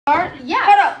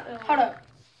Yeah. Hold up.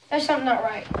 There's something not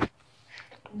right.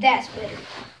 That's better.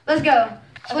 Let's go.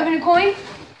 Flipping a coin.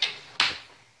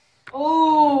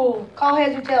 Oh, call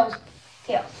heads or tails.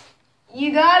 Tails.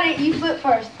 You got it. You flip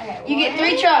first. Okay. You get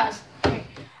 3 tries. Okay.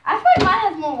 I feel like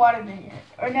mine has more water than it.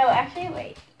 Or no, actually,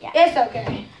 wait. Yeah. It's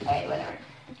okay. Okay, whatever.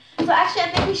 So actually,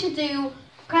 I think we should do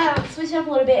kind of switch it up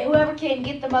a little bit. Whoever can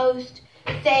get the most.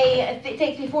 Say if it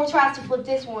takes me 4 tries to flip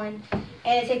this one,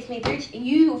 and it takes me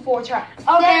 4 tries. Okay.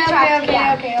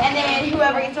 And then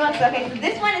whoever gets the most. Okay, so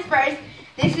this one is first.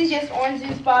 This is just orange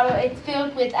juice bottle. It's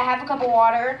filled with a half a cup of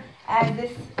water. As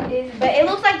this is, but it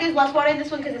looks like there's less water in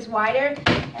this one because it's wider.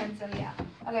 And so yeah.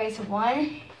 Okay, so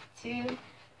 1, 2,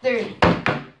 3.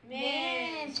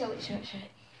 Man, Show it.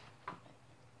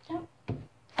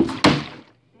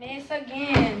 miss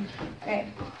again. Okay,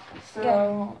 so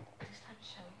Go.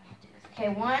 okay,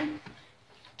 1,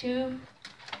 2,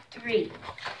 3.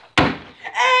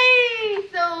 Hey!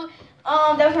 So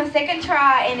that was my second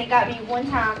try and it got me 1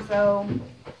 time, so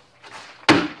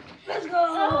Let's go.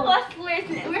 so I swear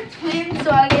we're twins, so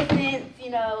I guess it's, you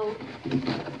know,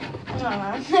 I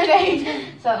don't know. Okay,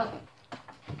 so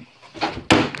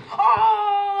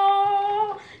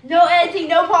oh, no editing,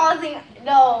 no pausing,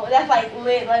 no, that's like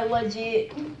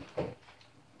legit.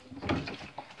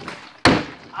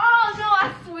 Oh no,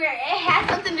 I swear, it has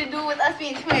something to do with us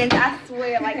being twins. I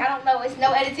swear, like I don't know, it's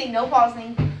no editing, no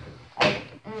pausing. Like,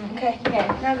 Okay.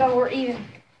 Now go. We're even.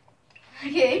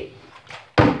 Okay.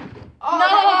 Oh,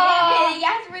 No! Okay, you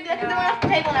have to redo that because it went off the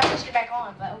table and I pushed it back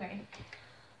on, but okay.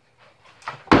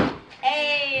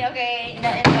 Hey, okay.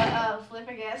 Nothing but flip,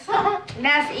 I guess.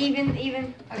 That's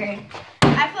even. Okay.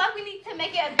 I feel like we need to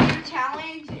make it a bigger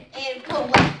challenge and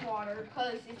put less water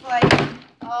because it's like,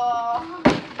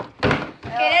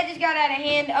 Okay, that just got out of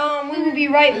hand. We will be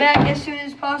right back as soon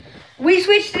as possible. We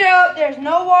switched it up. There's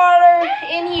no water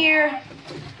in here.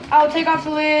 I'll take off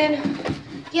the lid.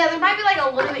 yeah, there might be like a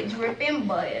little bit dripping,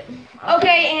 but.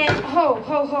 Okay, and ho.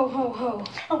 Oh,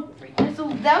 so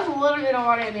that was a little bit of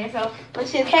water in there, so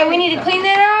let's just. Okay, we need to clean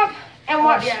that up and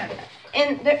watch. Yeah.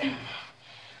 And there,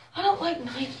 I don't like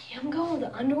Nike. I'm going with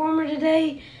the Under Armour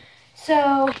today.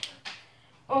 So,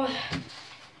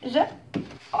 is that?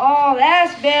 Oh,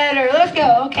 that's better. Let's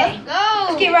go. Okay. Let's go.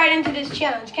 Let's get right into this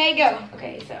challenge. Okay, go.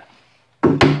 Okay, so.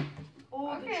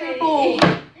 Oh, the Okay. triple.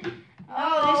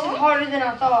 Oh, this is harder than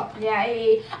I thought. Yeah,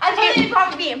 I thought it'd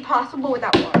probably be impossible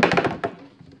without water.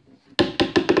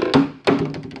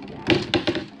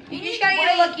 You just gotta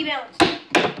get a lucky bounce.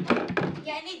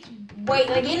 Yeah, it needs weight.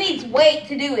 Like, it needs weight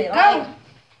to do it. Go.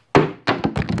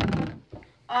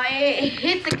 Like, it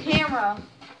hit the camera.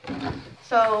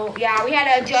 So, yeah, we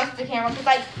had to adjust the camera. Because,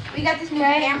 like, we got this new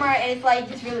camera, and it's, like,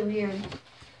 just really weird.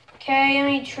 Okay, let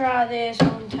me try this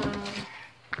one time.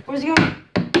 Where's it going?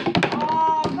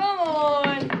 Oh, come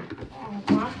on. Oh,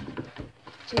 1,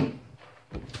 2. Okay,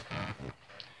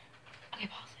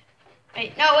 pause it.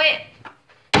 Wait, no, wait.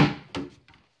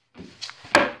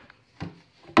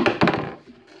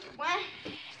 1,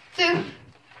 2.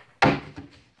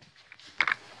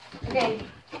 Okay.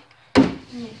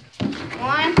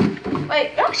 1.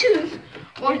 Wait, don't shoot.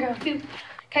 1, 2.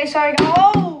 Okay, sorry, guys.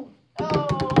 Oh,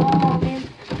 Oh. man.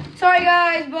 Sorry,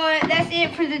 guys, but that's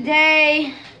it for the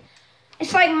day.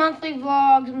 It's like monthly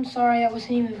vlogs. I'm sorry, that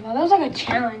wasn't even a vlog. That was like a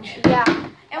challenge. Yeah.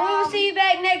 And we will see you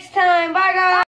back next time. Bye, guys.